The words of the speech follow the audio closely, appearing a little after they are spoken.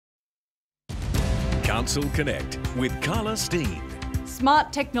Council Connect with Carla Steen.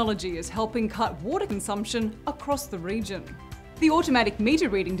 Smart technology is helping cut water consumption across the region. The automatic meter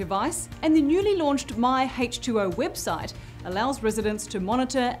reading device and the newly launched My H2O website allows residents to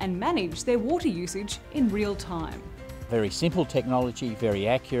monitor and manage their water usage in real time. Very simple technology, very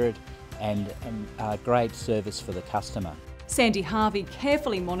accurate and a great service for the customer. Sandy Harvey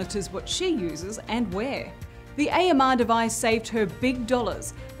carefully monitors what she uses and where. The AMR device saved her big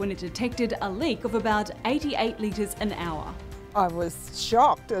dollars when it detected a leak of about 88 litres an hour. I was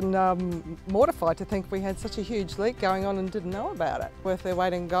shocked and mortified to think we had such a huge leak going on and didn't know about it. Worth their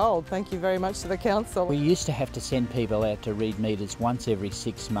weight in gold. Thank you very much to the council. We used to have to send people out to read meters once every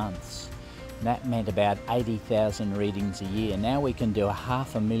 6 months. That meant about 80,000 readings a year. Now we can do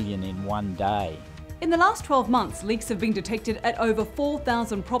 500,000 in one day. In the last 12 months, leaks have been detected at over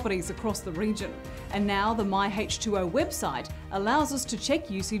 4,000 properties across the region. And now the My H2O website allows us to check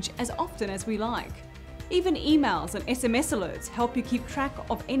usage as often as we like. Even emails and SMS alerts help you keep track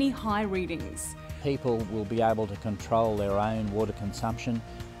of any high readings. People will be able to control their own water consumption,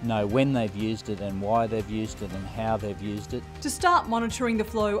 know when they've used it and why they've used it and how they've used it. To start monitoring the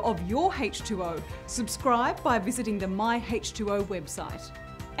flow of your H2O, subscribe by visiting the My H2O website.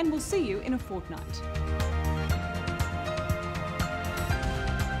 And we'll see you in a fortnight.